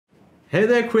Hey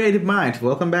there, creative minds!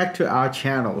 Welcome back to our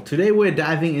channel. Today we're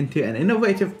diving into an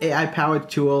innovative AI-powered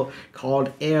tool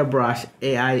called Airbrush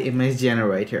AI Image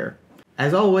Generator.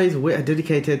 As always, we are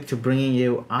dedicated to bringing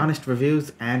you honest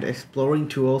reviews and exploring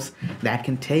tools that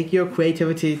can take your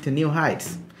creativity to new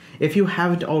heights. If you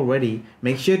haven't already,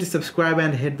 make sure to subscribe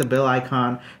and hit the bell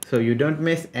icon so you don't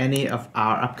miss any of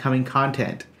our upcoming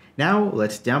content. Now,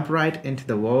 let's jump right into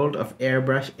the world of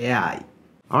Airbrush AI.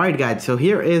 Alright guys, so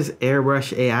here is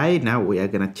Airbrush AI. Now we are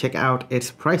gonna check out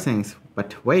its pricings.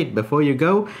 But wait, before you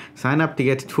go, sign up to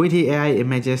get 20 AI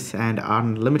images and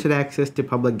unlimited access to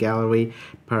public gallery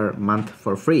per month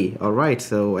for free. Alright,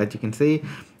 so as you can see,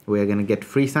 we are gonna get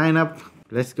free sign up.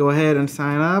 Let's go ahead and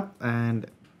sign up and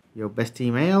your best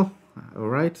email.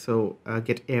 Alright, so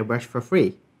get Airbrush for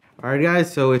free. Alright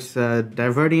guys, so it's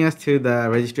diverting us to the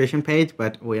registration page,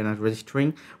 but we are not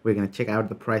registering. We're going to check out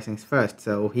the pricings first.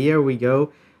 So here we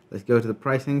go. Let's go to the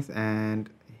pricings and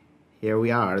here we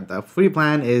are. The free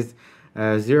plan is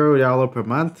 $0 per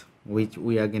month, which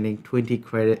we are getting 20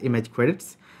 image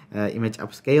credits. Image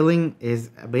upscaling is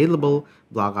available,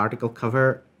 blog article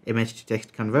cover, image to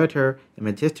text converter,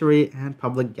 image history, and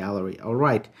public gallery.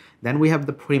 Alright, then we have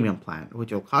the premium plan,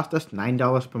 which will cost us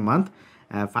 $9 per month.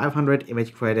 500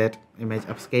 image credit, image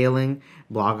upscaling,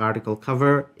 blog article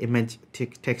cover, image to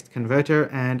text converter,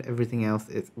 and everything else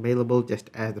is available just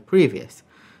as the previous.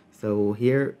 So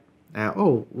here,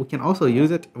 we can also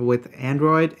use it with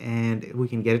Android and we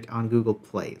can get it on Google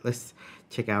Play. Let's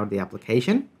check out the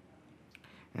application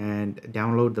and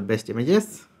download the best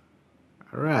images.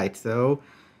 Alright, so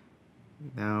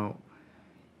now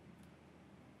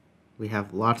we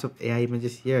have lots of AI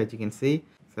images here, as you can see.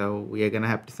 So we are going to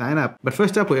have to sign up. But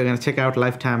first up, we are going to check out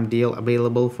lifetime deal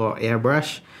available for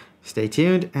Airbrush. Stay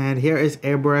tuned. And here is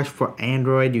Airbrush for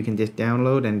Android. You can just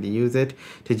download and use it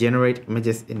to generate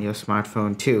images in your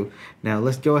smartphone too. Now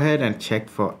let's go ahead and check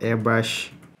for Airbrush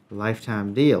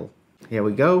lifetime deal. Here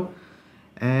we go.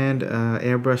 And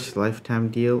Airbrush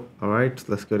lifetime deal. All right,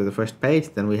 let's go to the first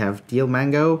page. Then we have Deal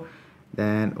Mango.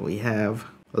 Then we have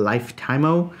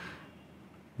Lifetimo.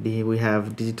 We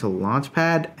have Digital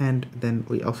Launchpad, and then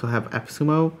we also have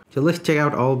AppSumo. So let's check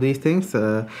out all of these things.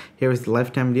 Here is the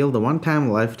lifetime deal. The one-time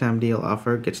lifetime deal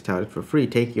offer gets started for free.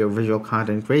 Take your visual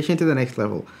content creation to the next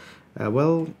level.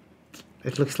 Well,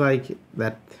 it looks like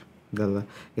that they'll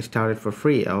get started for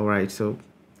free. All right, so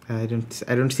I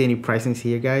don't see any pricings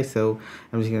here, guys. So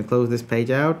I'm just gonna close this page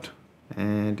out,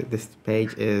 and this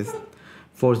page is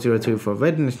 402 for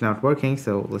vid, and it's not working.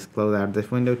 So let's close out this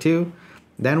window too.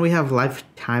 Then we have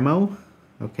Lifetimo.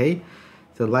 Okay,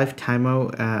 so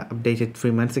Lifetimo updated 3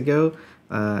 months ago.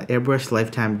 Airbrush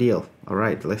lifetime deal. All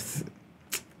right, let's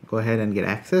go ahead and get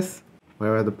access.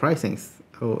 Where are the pricings?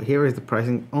 Oh, here is the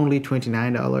pricing, only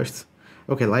 $29.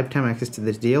 Okay, lifetime access to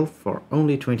this deal for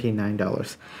only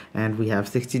 $29. And we have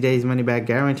 60 days money back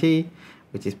guarantee,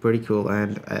 which is pretty cool.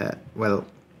 And well,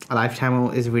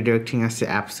 Lifetimo is redirecting us to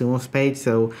AppSumo's page,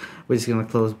 so we're just gonna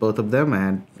close both of them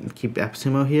and keep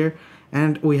AppSumo here.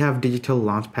 And we have Digital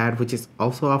Launchpad, which is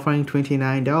also offering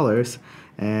 $29,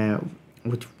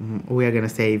 which we are going to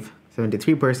save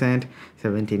 73%,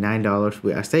 $79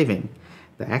 we are saving.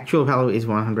 The actual value is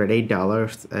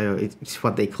 $108, it's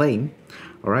what they claim.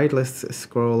 Alright, let's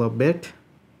scroll a bit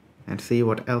and see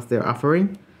what else they're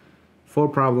offering. 4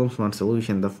 problems, 1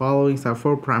 solution. The following are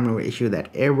 4 primary issues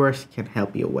that Airbrush can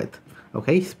help you with.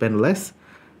 Okay, spend less,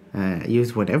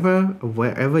 use whenever,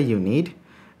 wherever you need.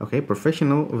 Okay,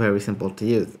 professional, very simple to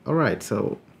use. Alright,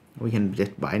 so we can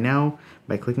just buy now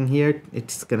by clicking here.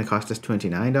 It's gonna cost us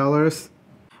 $29.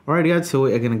 Alright guys, so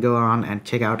we are gonna go on and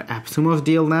check out AppSumo's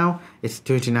deal now. It's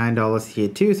 $29 here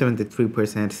too,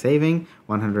 73% saving,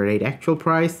 108 actual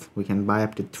price. We can buy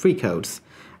up to 3 codes.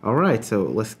 Alright, so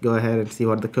let's go ahead and see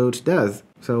what the codes does.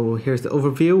 So here's the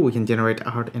overview. We can generate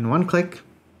art in 1 click.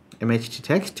 Image to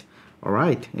text.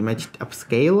 Alright, image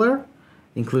upscaler.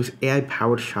 Includes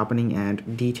AI-powered sharpening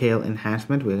and detail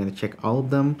enhancement. We're going to check all of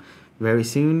them very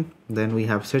soon. Then we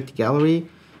have search gallery,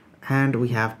 and we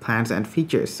have plans and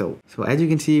features. So as you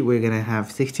can see, we're going to have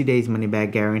 60 days money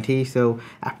back guarantee. So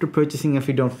after purchasing, if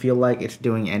you don't feel like it's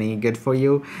doing any good for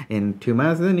you in 2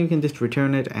 months, then you can just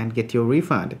return it and get your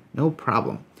refund. No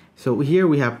problem. So here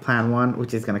we have plan 1,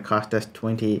 which is going to cost us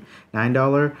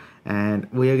 $29, and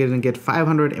we are going to get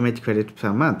 500 image credits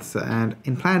per month. So, and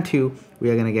in plan 2, we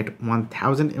are going to get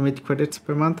 1,000 image credits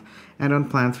per month, and on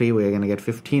plan 3, we are going to get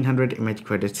 1,500 image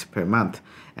credits per month.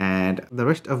 And the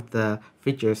rest of the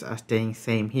features are staying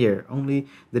same here. Only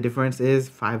the difference is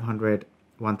 500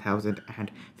 1,000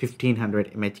 and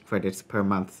 1,500 image credits per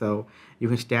month. So you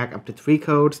can stack up to 3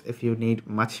 codes. If you need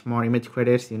much more image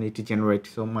credits, you need to generate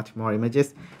so much more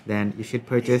images, then you should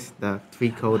purchase the 3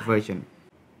 code version.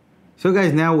 So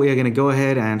guys, now we are going to go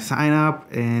ahead and sign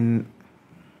up in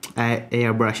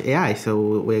Airbrush AI.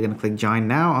 So we're going to click join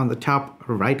now on the top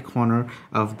right corner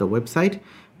of the website.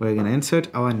 We're going to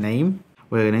insert our name.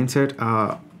 We're going to insert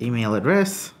our email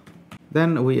address.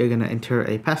 Then we are going to enter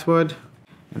a password,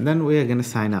 and then we are going to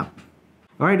sign up.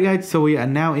 Alright guys, so we are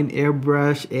now in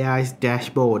Airbrush AI's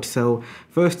dashboard. So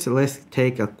first let's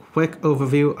take a quick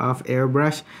overview of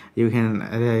Airbrush. You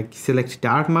can select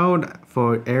dark mode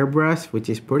for Airbrush, which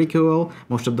is pretty cool.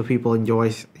 Most of the people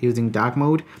enjoy using dark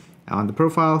mode. On the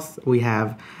profiles we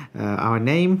have our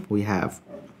name, we have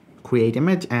create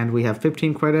image, and we have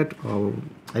 15 credit.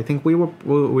 I think we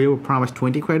were promised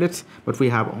 20 credits, but we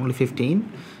have only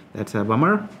 15. That's a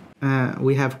bummer.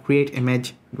 We have create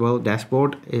image. Well,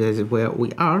 dashboard is where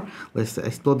we are. Let's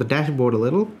explore the dashboard a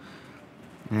little.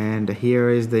 And here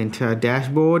is the entire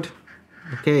dashboard.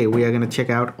 Okay, we are going to check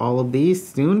out all of these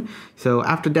soon. So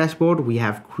after dashboard, we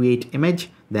have create image.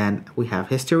 Then we have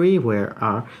history, where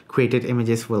our created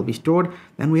images will be stored.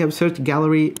 Then we have search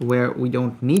gallery, where we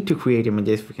don't need to create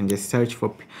images. We can just search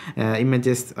for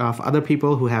images of other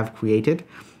people who have created.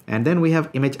 And then we have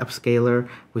image upscaler,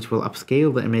 which will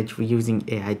upscale the image using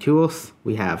AI tools.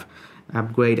 We have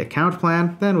upgrade account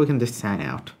plan. Then we can just sign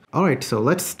out. All right, so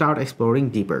let's start exploring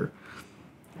deeper.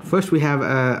 First, we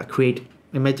have create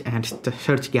image and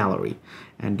search gallery.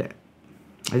 And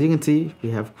as you can see,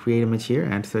 we have create image here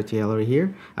and search gallery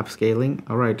here, upscaling.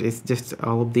 All right, it's just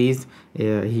all of these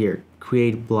here.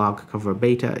 Create blog cover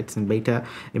beta, it's in beta.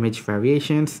 Image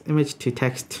variations, image to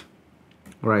text.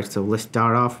 All right, so let's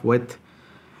start off with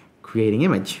creating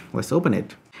image. Let's open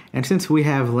it. And since we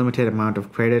have limited amount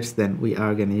of credits, then we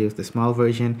are going to use the small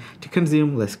version to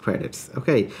consume less credits.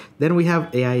 Okay, then we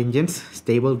have AI engines,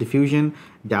 Stable Diffusion,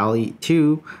 DALL-E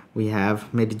 2, we have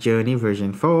Midjourney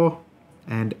version 4,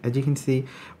 and as you can see,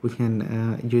 we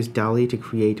can use DALL-E to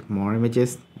create more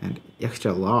images, and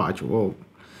extra large. Whoa!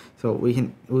 So we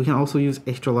can also use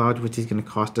extra large, which is going to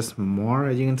cost us more,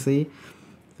 as you can see.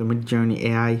 So Midjourney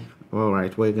AI. All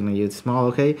right, we're going to use small.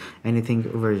 Okay, anything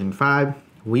version 5.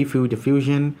 Weifu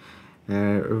diffusion,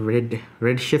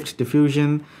 redshift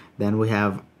diffusion, then we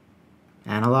have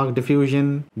analog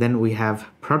diffusion, then we have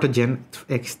protogen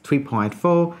x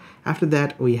 3.4. After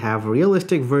that we have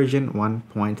realistic version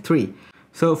 1.3.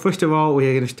 So first of all,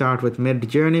 we're going to start with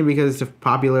Midjourney because it's a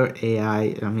popular AI,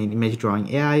 image drawing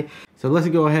AI. So let's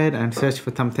go ahead and search for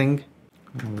something.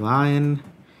 A lion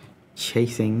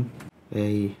chasing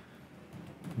a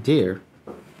deer.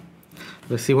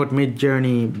 Let's see what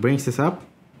Midjourney brings us up.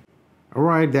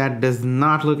 Alright, that does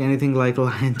not look anything like a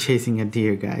lion chasing a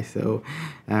deer, guys. So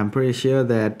I'm pretty sure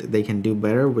that they can do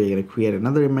better. We're going to create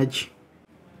another image.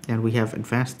 And we have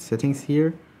advanced settings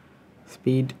here.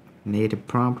 Speed, native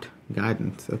prompt,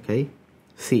 guidance. Okay.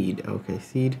 Seed. Okay,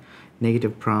 seed,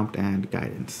 negative prompt, and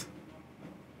guidance.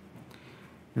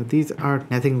 Now these are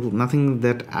nothing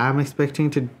that I'm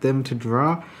expecting them to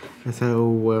draw.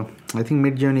 So I think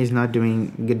Midjourney is not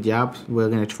doing a good job. We're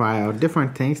going to try out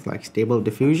different things like Stable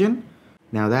Diffusion.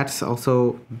 Now that's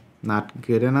also not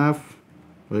good enough.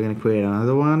 We're going to create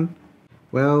another one.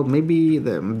 Well, maybe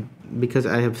because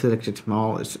I have selected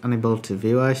small, it's unable to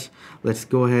view us. Let's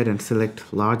go ahead and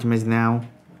select large image now.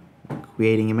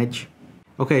 Creating image.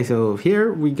 Okay, so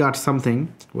here we got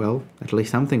something. Well, at least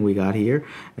something we got here.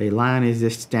 A lion is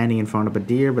just standing in front of a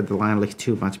deer, but the lion looks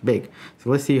too much big. So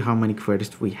let's see how many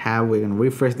credits we have. We're going to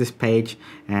refresh this page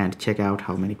and check out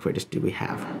how many credits do we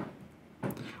have.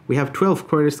 We have 12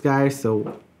 credits, guys,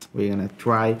 so we're going to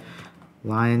try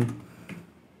lion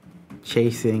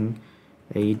chasing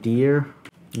a deer.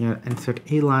 Yeah, insert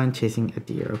a lion chasing a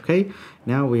deer. Okay,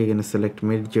 now we're going to select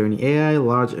Midjourney AI,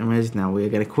 large image. Now we're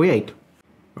going to create.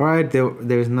 Alright,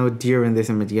 there's no deer in this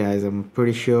image, guys. I'm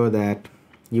pretty sure that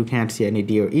you can't see any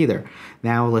deer either.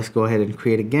 Now let's go ahead and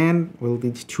create again. Well,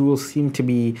 these tools seem to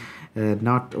be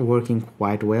not working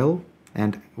quite well.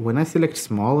 And when I select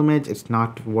small image, it's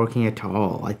not working at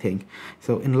all, I think.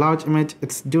 So in large image,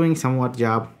 it's doing somewhat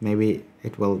job. Maybe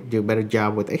it will do a better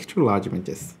job with extra large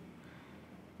images.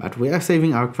 But we are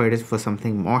saving our credits for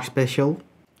something more special.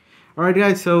 Alright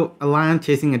guys, so a lion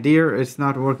chasing a deer, it's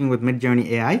not working with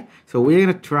Midjourney AI. So we're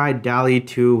going to try DALL-E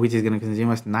 2, which is going to consume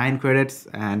us 9 credits.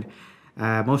 And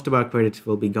most of our credits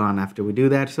will be gone after we do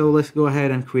that. So let's go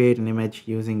ahead and create an image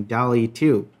using DALL-E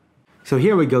 2. So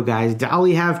here we go, guys.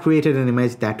 DALL-E have created an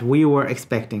image that we were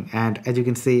expecting, and as you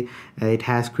can see, it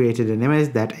has created an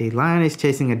image that a lion is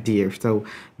chasing a deer. So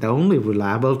the only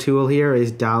reliable tool here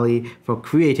is DALL-E for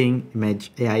creating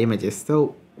AI images.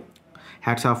 So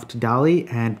hats off to DALL-E,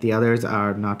 and the others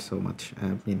are not so much.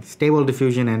 Stable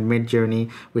Diffusion and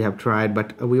Midjourney we have tried,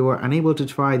 but we were unable to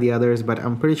try the others. But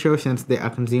I'm pretty sure since they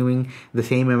are consuming the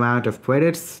same amount of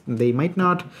credits, they might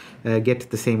not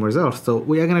get the same results. So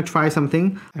we are going to try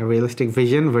something, a Realistic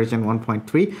Vision version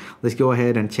 1.3. Let's go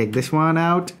ahead and check this one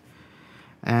out,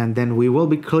 and then we will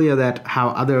be clear that how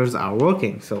others are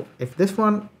working. So if this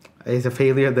one is a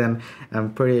failure, then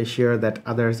I'm pretty sure that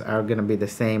others are going to be the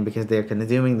same because they're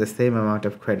consuming the same amount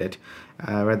of credit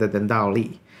rather than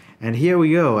DALL-E. And here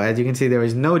we go. As you can see, there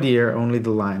is no deer, only the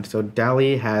lion. So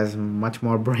DALL-E has much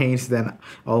more brains than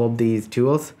all of these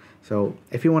tools. So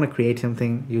if you want to create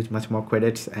something, use much more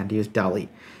credits and use DALL-E.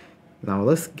 Now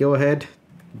let's go ahead,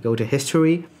 go to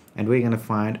history, and we're going to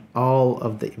find all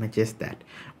of the images that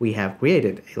we have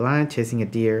created. A lion chasing a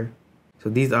deer.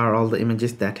 So these are all the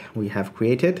images that we have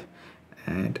created.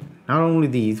 And not only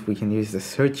these, we can use the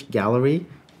search gallery.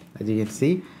 As you can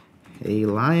see, a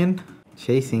lion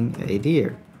chasing a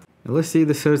deer. Now let's see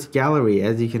the search gallery.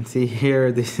 As you can see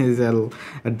here, this is a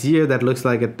deer that looks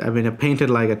like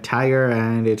painted like a tiger,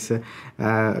 and it's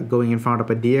going in front of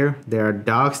a deer. There are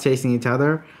dogs chasing each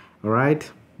other. All right,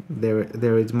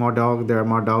 there is more dog. There are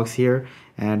more dogs here,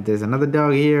 and there's another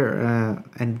dog here,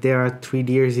 and there are 3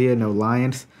 deers here, no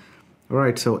lions.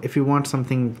 Alright, so if you want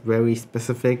something very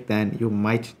specific, then you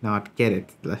might not get it.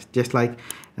 That's just like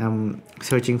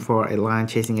searching for a lion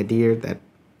chasing a deer,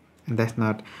 that's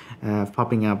not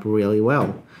popping up really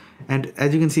well. And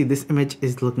as you can see, this image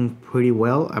is looking pretty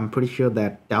well. I'm pretty sure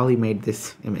that DALL-E made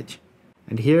this image.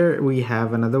 And here we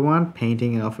have another one,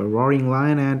 painting of a roaring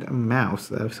lion and a mouse.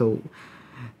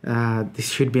 This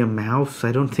should be a mouse.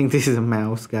 I don't think this is a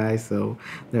mouse, guys. So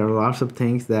there are lots of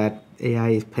things that AI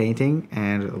is painting,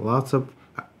 and lots of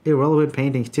irrelevant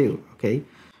paintings too. Okay.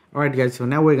 All right, guys. So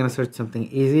now we're gonna search something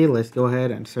easy. Let's go ahead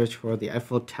and search for the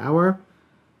Eiffel Tower.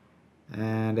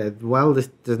 And well, this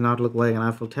does not look like an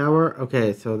Eiffel Tower.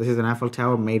 Okay, so this is an Eiffel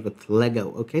Tower made with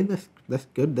Lego. Okay, that's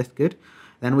good. That's good.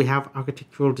 Then we have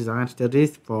architectural design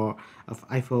studies of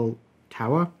Eiffel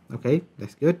Tower. Okay,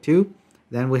 that's good too.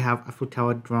 Then we have Eiffel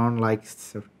Tower drawn like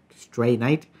stray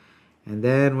night. And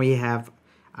then we have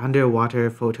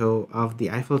underwater photo of the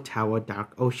Eiffel Tower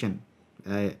dark ocean.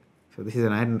 So this is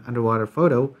an underwater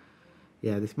photo.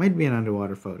 Yeah, this might be an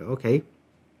underwater photo. Okay.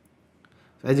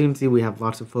 So as you can see, we have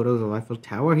lots of photos of Eiffel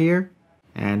Tower here.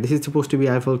 And this is supposed to be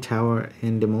Eiffel Tower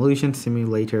in Demolition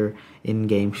Simulator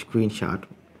in-game screenshot.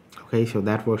 Okay, so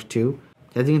that works too.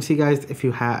 As you can see, guys, if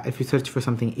you search for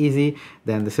something easy,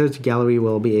 then the search gallery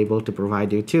will be able to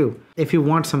provide you too. If you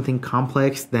want something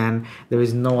complex, then there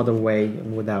is no other way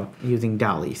without using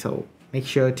DALL-E. So make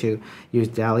sure to use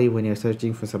DALL-E when you're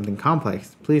searching for something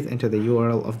complex. Please enter the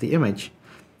URL of the image.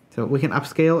 So we can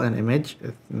upscale an image,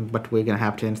 but we're gonna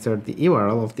have to insert the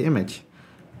URL of the image.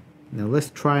 Now let's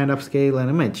try and upscale an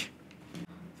image.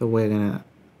 So we're gonna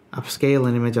upscale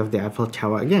an image of the Eiffel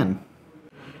Tower again.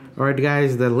 Alright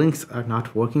guys, the links are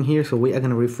not working here, so we are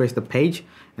going to refresh the page,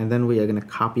 and then we are going to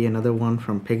copy another one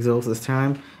from Pixels this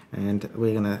time, and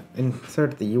we're going to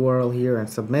insert the URL here and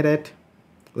submit it.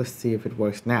 Let's see if it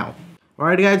works now.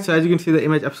 Alright guys, so as you can see, the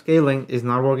image upscaling is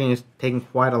not working. It's taking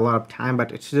quite a lot of time,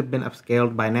 but it should have been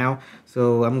upscaled by now.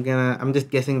 So I'm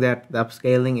just guessing that the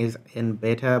upscaling is in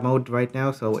beta mode right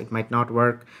now, so it might not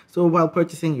work. So while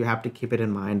purchasing, you have to keep it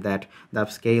in mind that the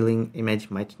upscaling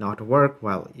image might not work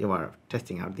while you are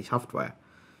testing out the software.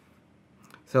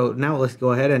 So now let's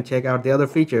go ahead and check out the other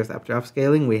features. After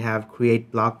upscaling, we have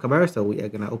create block cover. So we are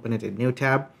going to open it in new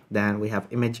tab. Then we have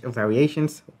image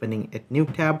variations, opening it new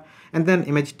tab, and then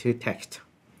image to text.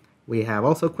 We have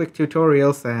also quick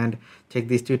tutorials, and check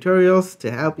these tutorials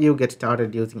to help you get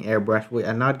started using Airbrush. We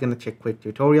are not going to check quick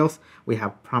tutorials. We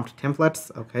have prompt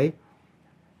templates, okay.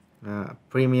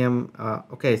 Premium,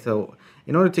 okay, so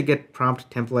in order to get prompt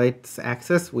templates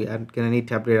access, we are going to need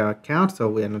to update our account, so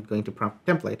we are not going to prompt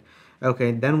template.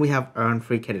 Okay, then we have earn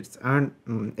free credits.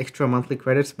 Earn extra monthly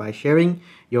credits by sharing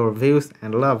your reviews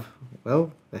and love.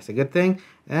 Well, that's a good thing.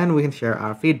 And we can share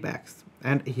our feedbacks.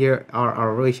 And here are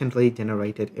our recently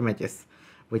generated images,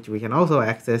 which we can also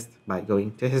access by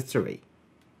going to history.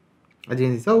 As you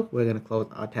can see, so we're going to close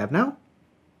our tab now.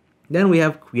 Then we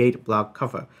have create blog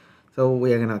cover. So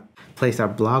we are going to place our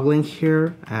blog link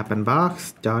here,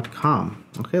 appunbox.com.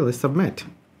 Okay, let's submit.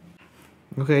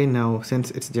 Okay, now since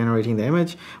it's generating the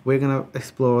image, we're going to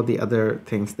explore the other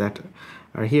things that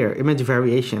are here. Image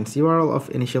variations. URL of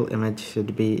initial image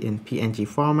should be in PNG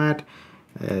format.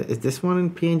 Is this one in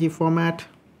PNG format?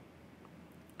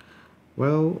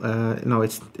 Well, no,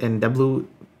 it's in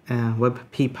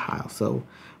WebP file. So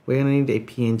we're gonna need a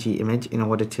PNG image in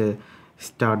order to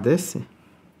start this.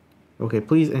 Okay,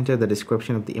 please enter the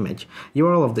description of the image,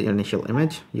 URL of the initial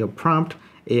image, your prompt,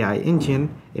 AI engine,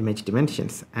 image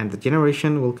dimensions, and the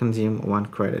generation will consume 1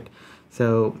 credit.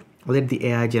 So let the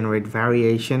AI generate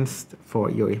variations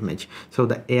for your image. So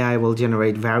the AI will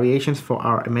generate variations for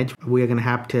our image. We are going to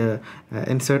have to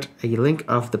insert a link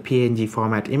of the PNG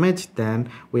format image. Then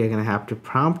we are going to have to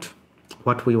prompt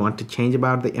what we want to change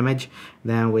about the image.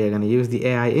 Then we are going to use the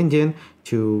AI engine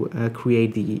to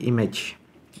create the image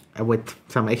with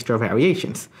some extra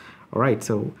variations. All right,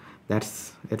 so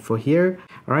that's it for here.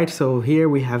 All right, so here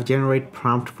we have generate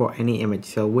prompt for any image.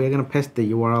 So we're going to paste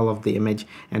the URL of the image,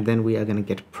 and then we are going to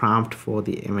get prompt for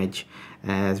the image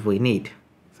as we need.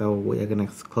 So we are going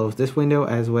to close this window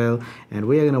as well, and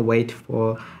we are going to wait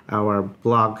for our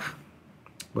blog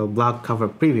cover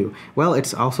preview. Well,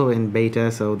 it's also in beta,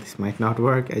 so this might not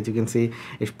work. As you can see,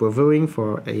 it's previewing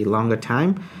for a longer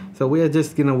time. So we are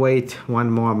just gonna wait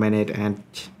 1 more minute, and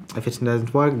if it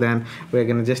doesn't work, then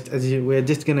we're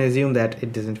just gonna assume that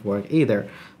it doesn't work either.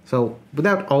 So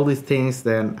without all these things,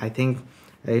 then I think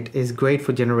it is great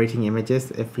for generating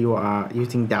images. If you are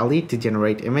using DALL-E to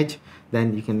generate image,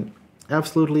 then you can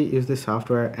absolutely use this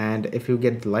software, and if you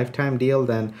get the lifetime deal,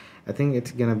 then I think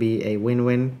it's gonna be a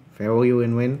win-win, very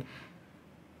win-win.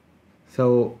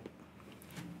 So,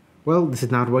 well, this is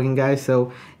not working, guys.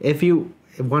 So if you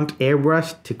want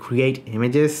Airbrush to create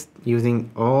images using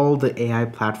all the AI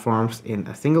platforms in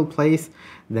a single place,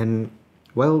 then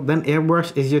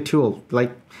Airbrush is your tool.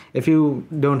 Like, if you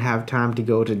don't have time to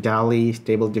go to DALL-E,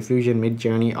 Stable Diffusion,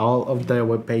 Midjourney, all of the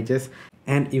web pages,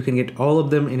 and you can get all of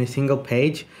them in a single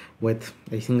page with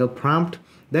a single prompt,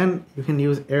 then you can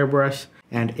use Airbrush.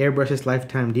 And Airbrush's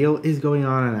lifetime deal is going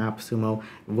on AppSumo.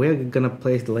 We're gonna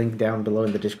place the link down below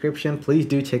in the description. Please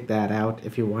do check that out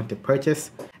if you want to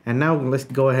purchase. And now let's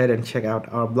go ahead and check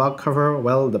out our blog cover.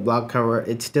 Well, the blog cover,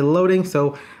 it's still loading,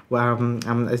 so I'm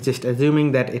just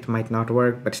assuming that it might not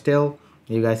work, but still,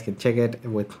 you guys can check it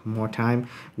with more time.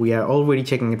 We are already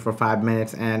checking it for 5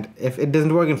 minutes, and if it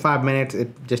doesn't work in 5 minutes,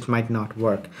 it just might not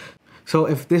work. So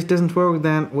if this doesn't work,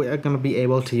 then we are going to be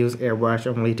able to use Airbrush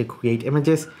only to create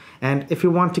images. And if you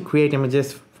want to create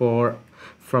images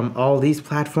from all these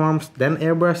platforms, then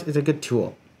Airbrush is a good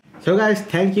tool. So guys,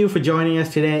 thank you for joining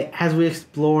us today as we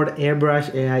explored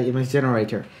Airbrush AI Image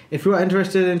Generator. If you are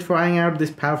interested in trying out this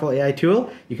powerful AI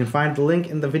tool, you can find the link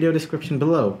in the video description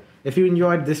below. If you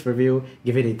enjoyed this review,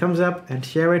 give it a thumbs up and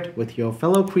share it with your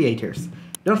fellow creators.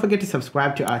 Don't forget to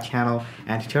subscribe to our channel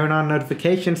and turn on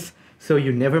notifications so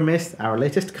you never miss our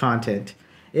latest content.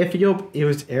 If you've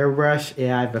used Airbrush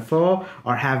AI before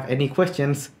or have any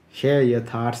questions, share your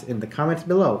thoughts in the comments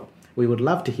below. We would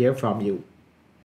love to hear from you.